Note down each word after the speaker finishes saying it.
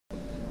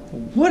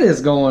What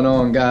is going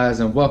on, guys,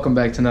 and welcome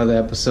back to another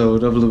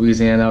episode of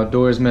Louisiana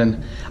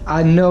Outdoorsman.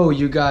 I know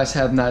you guys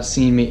have not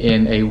seen me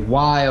in a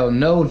while.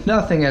 No,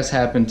 nothing has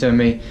happened to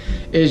me.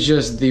 It's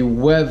just the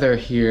weather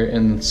here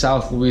in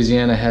South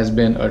Louisiana has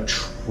been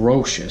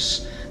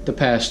atrocious the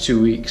past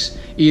 2 weeks.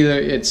 Either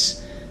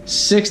it's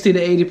 60 to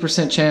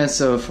 80%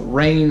 chance of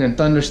rain and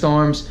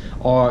thunderstorms,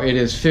 or it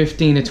is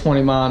 15 to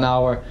 20 mile an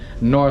hour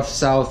north,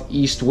 south,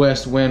 east,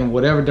 west wind.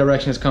 Whatever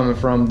direction it's coming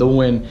from, the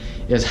wind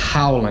is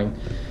howling,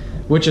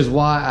 which is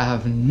why I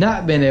have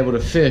not been able to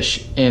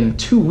fish in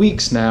 2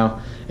 weeks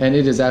now, and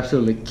it is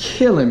absolutely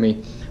killing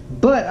me.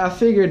 But I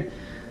figured,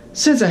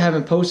 since I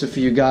haven't posted for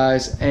you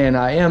guys and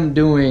I am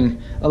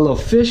doing a little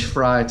fish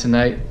fry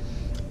tonight,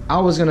 I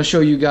was going to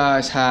show you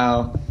guys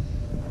how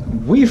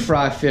we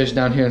fry fish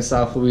down here in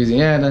South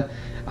Louisiana.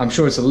 I'm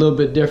sure it's a little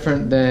bit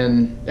different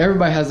than,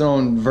 everybody has their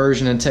own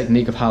version and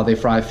technique of how they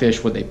fry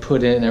fish, what they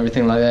put in and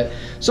everything like that.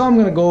 So I'm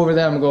going to go over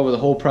that. I'm going to go over the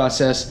whole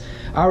process.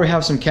 I already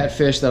have some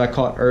catfish that I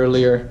caught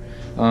earlier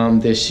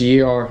this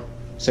year, or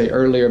say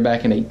earlier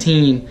back in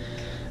 18.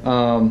 So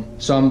I'm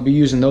gonna be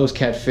using those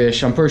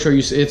catfish. I'm pretty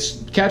sure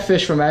it's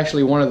catfish from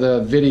actually one of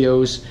the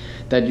videos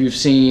that you've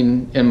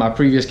seen in my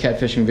previous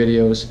catfishing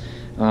videos.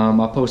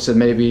 I posted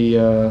maybe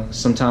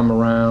sometime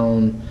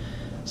around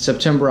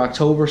September,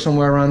 October,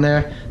 somewhere around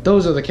there.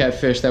 Those are the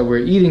catfish that we're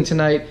eating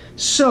tonight.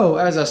 So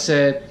as I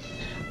said,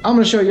 I'm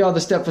gonna show y'all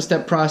the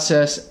step-by-step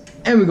process,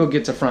 and we go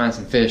get to frying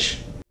some fish.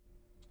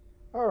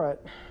 All right.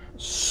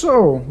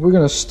 So we're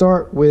gonna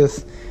start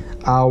with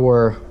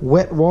our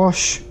wet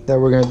wash that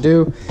we're gonna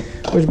do,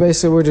 which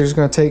basically we're just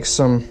gonna take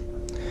some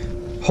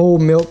whole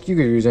milk. You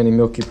could use any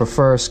milk you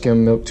prefer,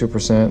 skim milk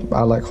 2%.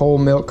 I like whole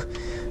milk.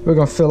 We're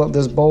gonna fill up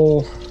this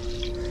bowl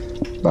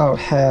about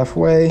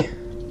halfway,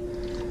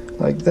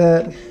 like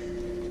that.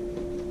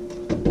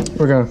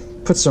 We're gonna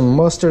put some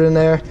mustard in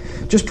there.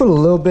 Just put a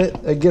little bit.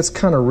 It gets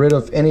kind of rid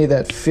of any of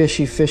that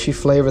fishy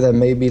flavor that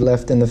may be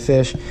left in the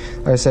fish.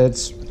 Like I said,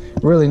 it's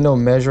really no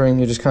measuring.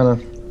 You just kind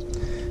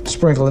of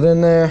sprinkle it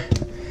in there,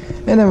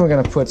 and then we're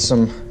gonna put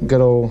some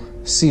good old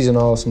seasoned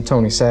oil, some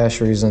Tony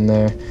Chachere's in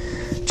there,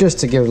 just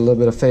to give it a little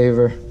bit of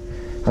flavor.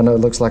 I know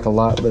it looks like a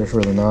lot, but it's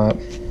really not.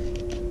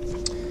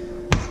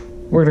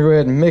 We're gonna go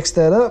ahead and mix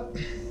that up,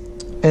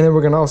 and then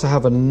we're gonna also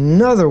have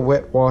another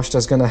wet wash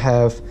that's gonna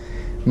have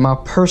my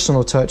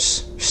personal touch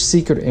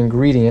secret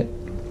ingredient,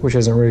 which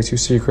isn't really too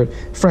secret,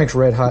 Frank's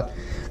Red Hot.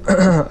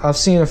 I've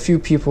seen a few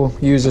people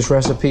use this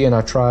recipe, and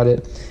I tried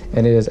it,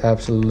 and it is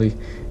absolutely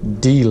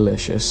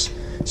delicious.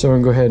 So we're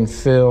gonna go ahead and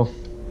fill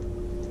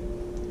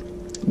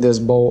this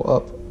bowl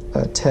up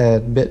a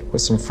tad bit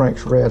with some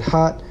Frank's Red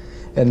Hot,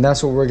 and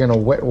that's what we're gonna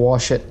wet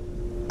wash it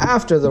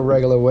after the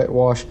regular wet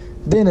wash,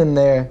 then in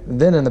there,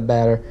 then in the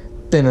batter,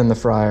 then in the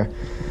fryer.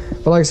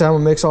 But like I said, I'm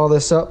gonna mix all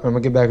this up, and I'm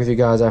gonna get back with you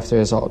guys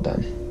after it's all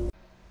done.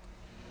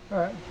 All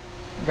right,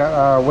 got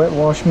our wet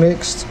wash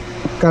mixed.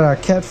 Got our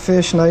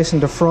catfish nice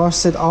and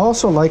defrosted. I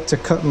also like to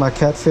cut my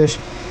catfish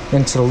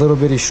into little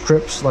bitty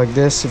strips like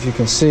this, if you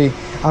can see.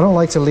 I don't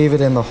like to leave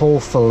it in the whole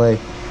fillet.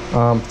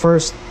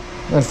 First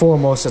and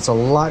foremost, it's a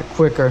lot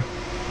quicker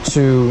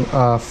to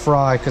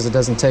fry because it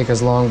doesn't take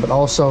as long, but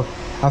also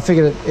I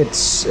figured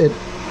it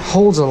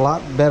holds a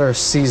lot better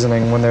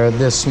seasoning when they're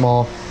this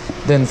small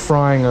than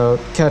frying a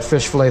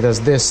catfish fillet that's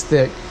this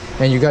thick,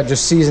 and you got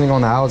just seasoning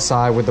on the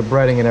outside with the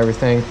breading and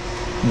everything,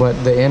 but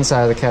the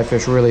inside of the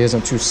catfish really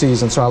isn't too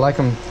seasoned. So I like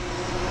them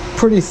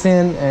pretty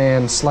thin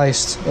and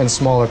sliced in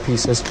smaller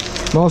pieces.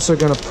 I'm also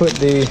gonna put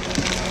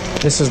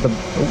this is the,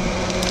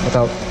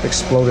 without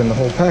exploding the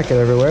whole packet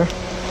everywhere,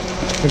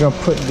 we're gonna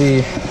put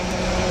the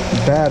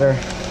batter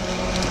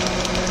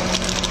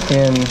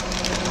in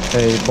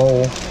a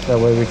bowl. That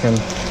way we can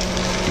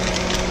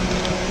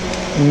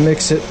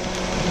mix it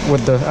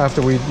with the,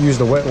 after we use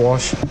the wet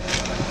wash.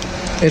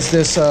 It's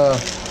this,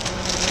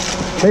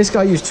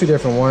 basically I use two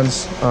different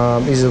ones.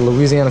 Either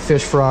Louisiana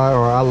fish fry,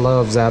 or I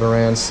love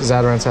Zatarain's.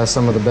 Zatarain's has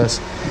some of the best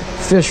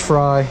fish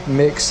fry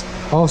mix.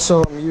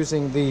 Also, I'm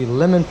using the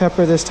lemon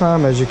pepper this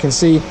time. As you can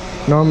see,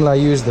 normally I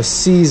use the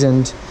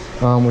seasoned,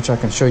 which I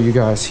can show you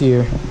guys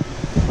here.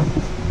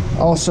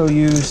 Also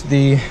use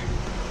the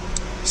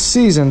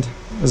seasoned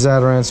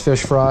Zatarain's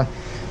fish fry.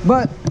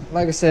 But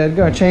like I said, I'm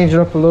gonna change it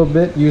up a little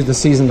bit. Use the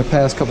seasoned the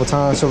past couple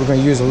times, so we're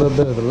gonna use a little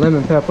bit of the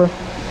lemon pepper.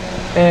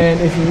 And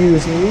if you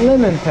use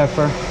lemon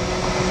pepper,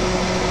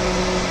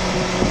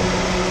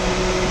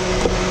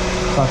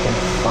 if I can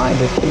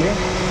find it here.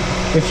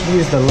 If you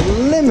use the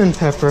lemon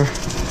pepper,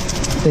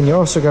 then you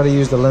also got to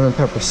use the lemon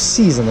pepper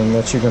seasoning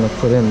that you're going to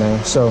put in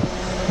there. So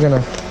I'm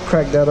going to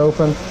crack that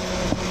open,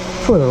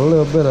 put a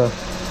little bit of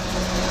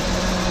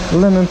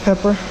lemon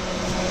pepper.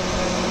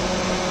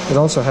 It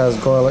also has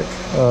garlic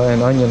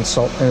and onion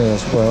salt in it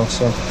as well,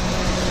 so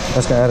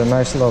that's going to add a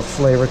nice little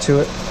flavor to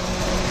it.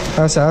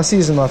 I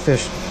season my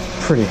fish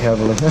pretty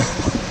heavily.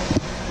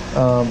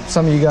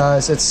 Some of you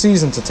guys, it's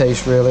seasoned to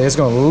taste, really. It's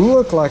going to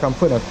look like I'm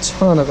putting a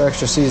ton of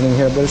extra seasoning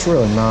here, but it's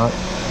really not.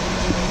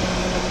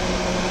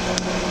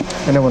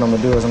 And then what I'm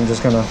going to do is I'm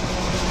just going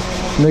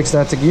to mix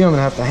that together. I'm going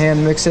to have to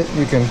hand mix it.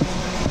 You can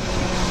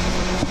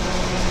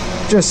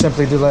just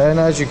simply do that. And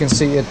as you can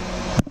see, it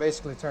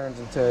basically turns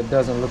into, it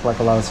doesn't look like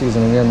a lot of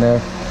seasoning in there.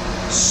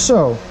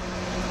 So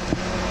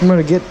I'm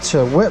gonna get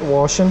to wet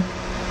washing.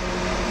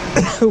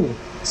 Ooh,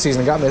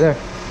 seasoning got me there.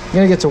 I'm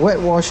gonna get to wet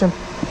washing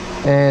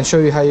and show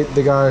you how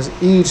the guys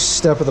each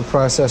step of the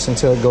process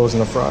until it goes in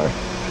the fryer.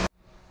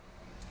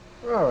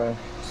 Alright,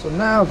 so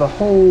now the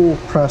whole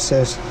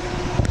process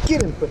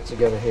getting put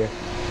together here.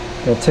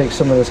 I'm gonna take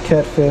some of this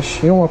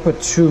catfish. You don't want to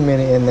put too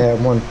many in there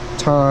at one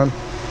time,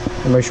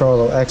 and make sure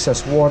all the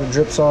excess water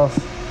drips off.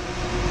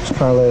 Just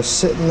kind of let it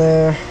sit in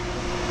there,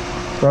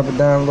 rub it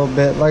down a little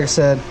bit. Like I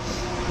said,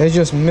 it's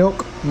just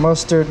milk,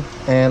 mustard,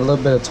 and a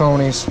little bit of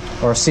Tony's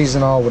or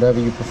seasonal, whatever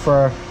you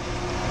prefer.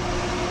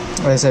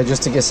 Like I said,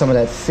 just to get some of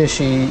that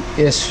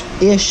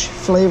fishy-ish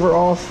flavor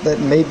off that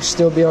may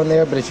still be on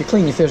there. But if you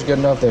clean your fish good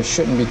enough, there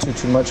shouldn't be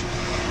too much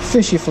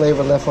fishy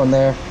flavor left on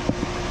there.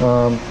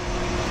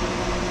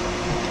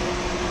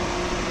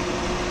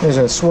 There's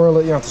a swirl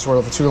it. You don't have to swirl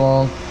it for too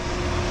long.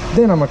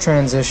 Then I'm gonna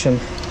transition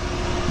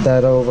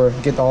that over,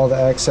 get all the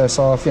excess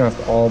off. You don't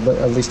have to all, but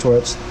at least to where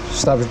it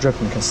stops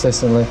dripping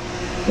consistently.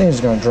 Then you're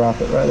just gonna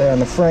drop it right there in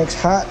the Frank's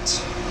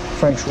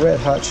Red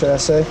Hot, should I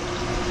say.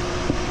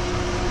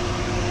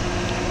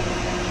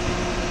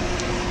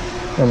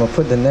 I'm gonna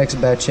put the next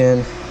batch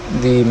in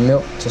the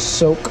milk to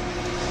soak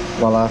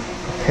while I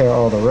prepare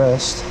all the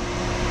rest.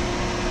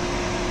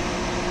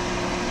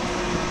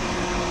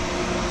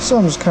 So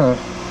I'm just kind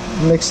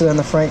of mix it in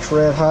the Frank's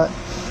Red Hot,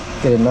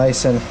 get it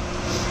nice and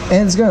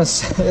it's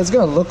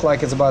gonna look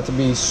like it's about to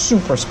be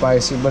super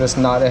spicy, but it's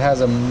not. It has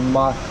a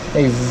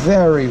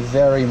very,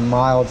 very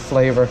mild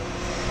flavor.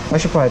 I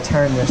should probably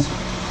turn this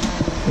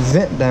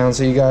vent down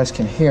so you guys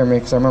can hear me,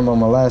 because I remember on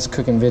my last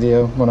cooking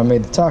video when I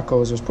made the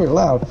tacos, it was pretty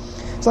loud.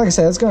 So like I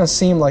said, it's gonna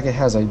seem like it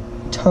has a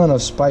ton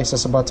of spice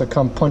that's about to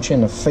come punch you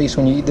in the face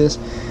when you eat this,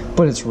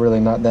 but it's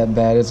really not that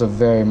bad. It's a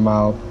very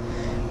mild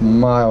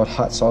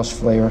hot sauce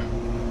flavor.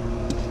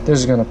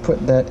 Just gonna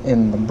put that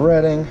in the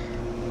breading,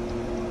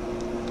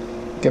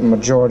 get a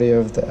majority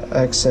of the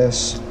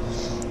excess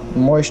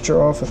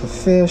moisture off of the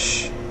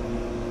fish.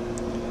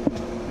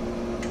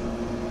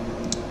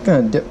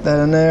 Gonna dip that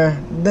in there.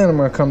 Then I'm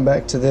gonna come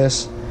back to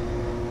this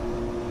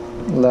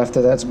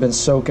after that's been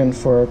soaking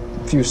for a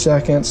few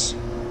seconds.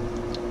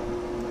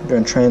 I'm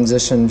gonna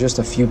transition just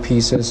a few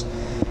pieces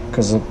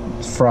because the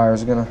fryer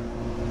is gonna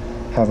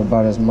have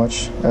about as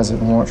much as it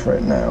wants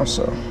right now.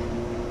 So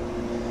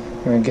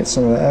I'm gonna get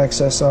some of the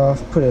excess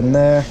off, put it in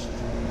there.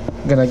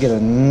 I'm gonna get a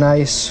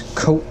nice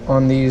coat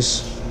on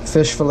these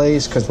fish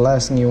fillets, because the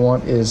last thing you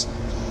want is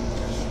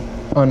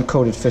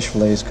uncoated fish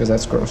fillets, because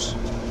that's gross.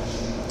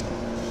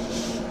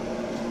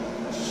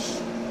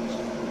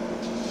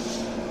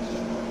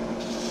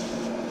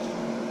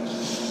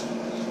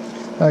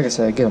 Like I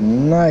said, get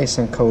them nice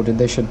and coated.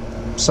 They should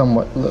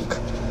somewhat look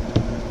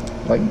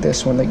like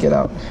this when they get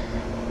out.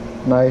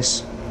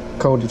 Nice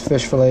coated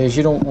fish fillets.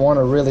 You don't want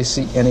to really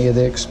see any of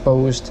the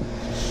exposed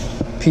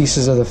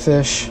pieces of the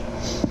fish.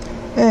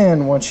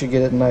 And once you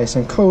get it nice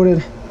and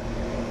coated,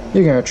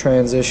 you're going to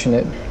transition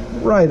it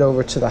right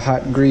over to the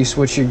hot grease,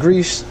 which you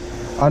grease.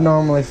 I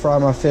normally fry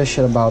my fish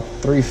at about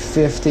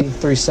 350,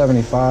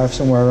 375,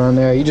 somewhere around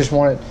there. You just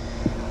want it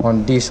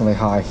on decently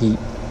high heat.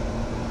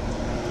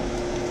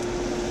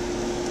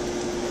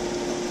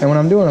 And when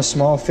I'm doing a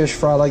small fish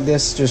fry like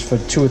this, just for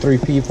 2 or 3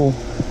 people,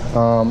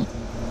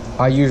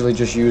 I usually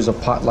just use a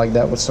pot like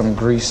that with some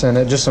grease in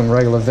it, just some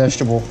regular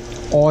vegetable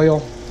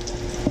oil.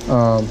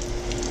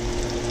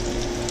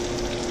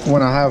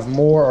 When I have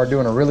more or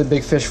doing a really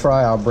big fish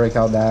fry, I'll break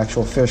out the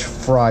actual fish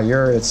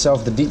fryer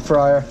itself, the deep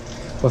fryer.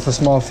 But for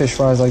small fish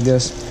fries like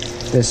this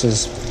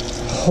is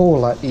a whole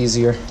lot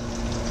easier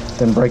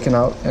than breaking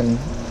out and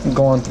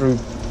going through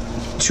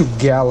 2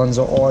 gallons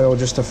of oil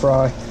just to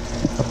fry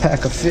a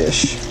pack of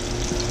fish.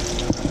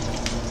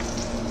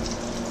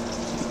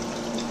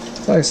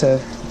 Like I said,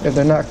 if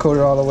they're not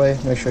coated all the way,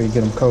 make sure you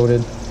get them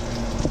coated.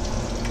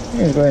 I'm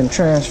gonna go ahead and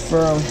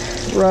transfer them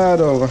right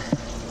over.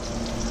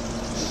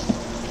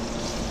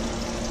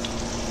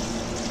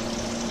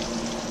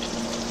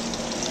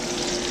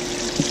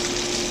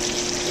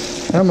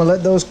 And I'm gonna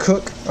let those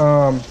cook.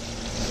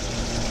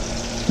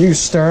 You can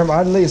stir them.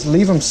 I'd at least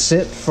leave them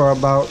sit for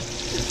about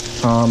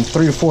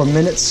 3 to 4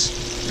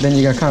 minutes. Then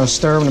you're gonna kind of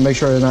stir them to make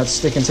sure they're not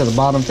sticking to the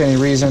bottom for any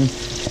reason.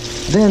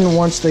 Then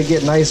once they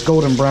get nice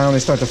golden brown, they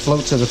start to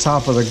float to the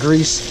top of the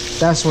grease.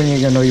 That's when you're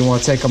gonna know you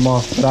want to take them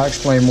off. But I'll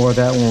explain more of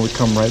that when we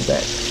come right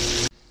back.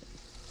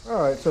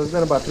 All right, so it's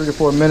been about 3 to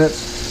 4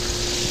 minutes.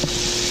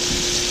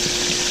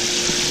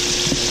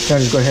 I'll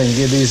just go ahead and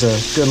give these a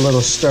good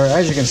little stir.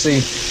 As you can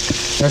see,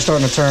 they're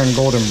starting to turn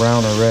golden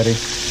brown already.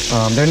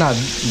 They're not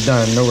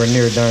done, nowhere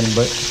near done,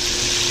 but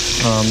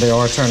they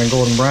are turning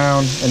golden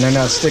brown, and they're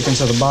not sticking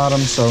to the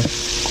bottom. So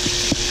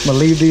I'm gonna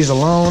leave these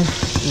alone.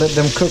 Let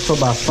them cook for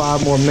about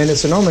 5 more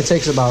minutes. It normally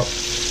takes about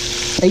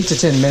 8 to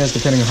 10 minutes,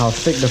 depending on how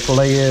thick the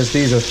fillet is.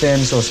 These are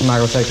thin, so it's not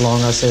gonna take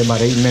long. I say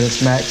about 8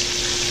 minutes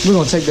max. We're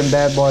gonna take them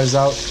bad boys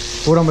out.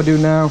 What I'm gonna do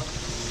now,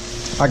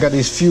 I got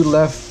these few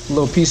left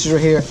little pieces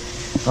right here.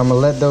 I'm gonna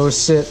let those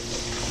sit,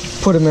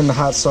 put them in the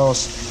hot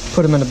sauce,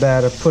 put them in the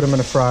batter, put them in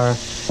the fryer,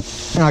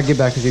 and I'll get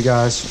back with you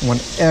guys when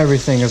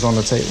everything is on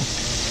the table.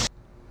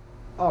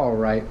 All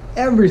right,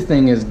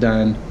 everything is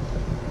done.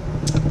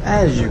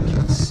 As you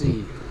can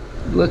see,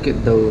 look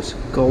at those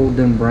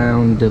golden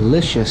brown,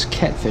 delicious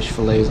catfish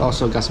fillets.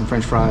 Also got some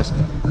French fries,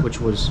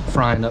 which was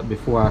frying up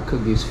before I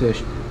cooked these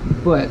fish.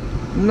 But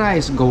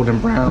nice golden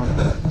brown.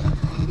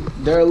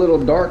 They're a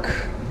little dark.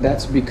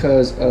 That's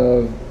because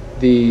of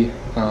the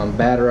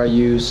batter I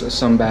use.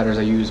 Some batters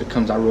I use, it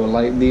comes out real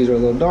light. These are a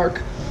little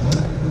dark.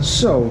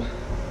 So,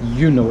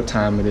 you know what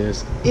time it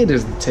is. It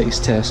is the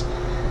taste test.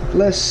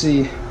 Let's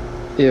see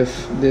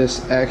if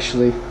this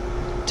actually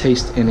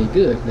tastes any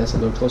good. That's a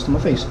little close to my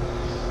face.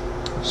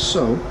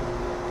 So,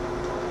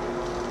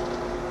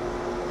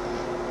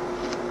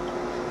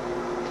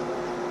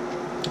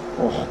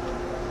 oh.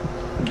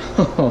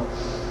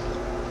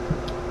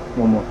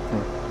 One more.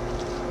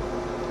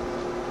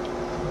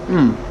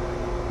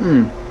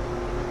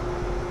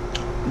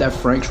 That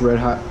Frank's Red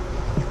Hot.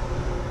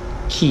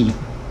 Key.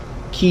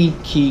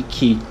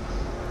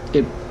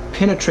 It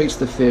penetrates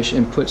the fish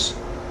and puts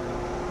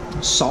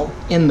salt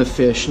in the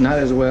fish, not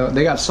as well.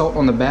 They got salt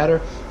on the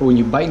batter, but when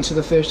you bite into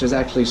the fish, there's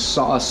actually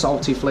a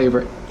salty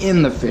flavor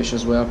in the fish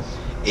as well.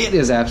 It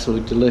is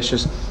absolutely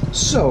delicious.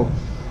 So,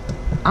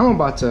 I'm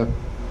about to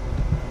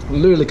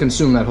literally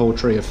consume that whole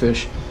tray of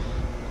fish.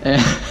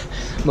 And,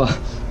 well,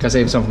 I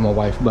saved some for my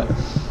wife, but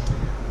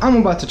I'm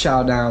about to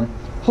chow down.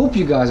 Hope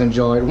you guys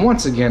enjoyed.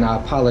 Once again, I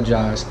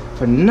apologize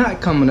for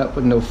not coming up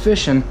with no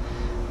fishing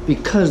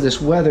because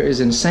this weather is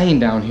insane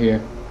down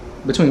here.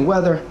 Between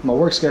weather, my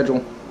work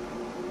schedule,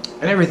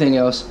 and everything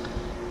else,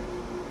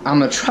 I'm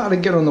gonna try to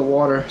get on the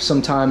water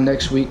sometime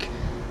next week.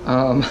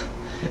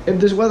 If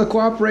this weather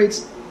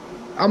cooperates,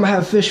 I'm gonna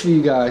have fish for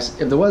you guys.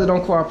 If the weather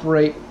don't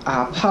cooperate,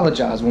 I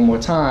apologize one more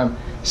time.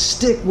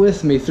 Stick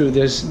with me through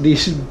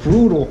these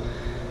brutal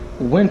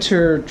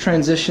winter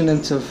transition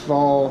into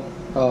fall,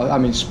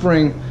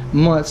 spring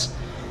months,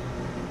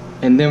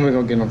 and then we're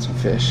gonna get on some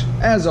fish.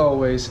 As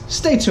always,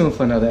 stay tuned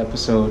for another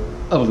episode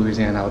of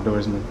Louisiana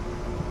Outdoorsman.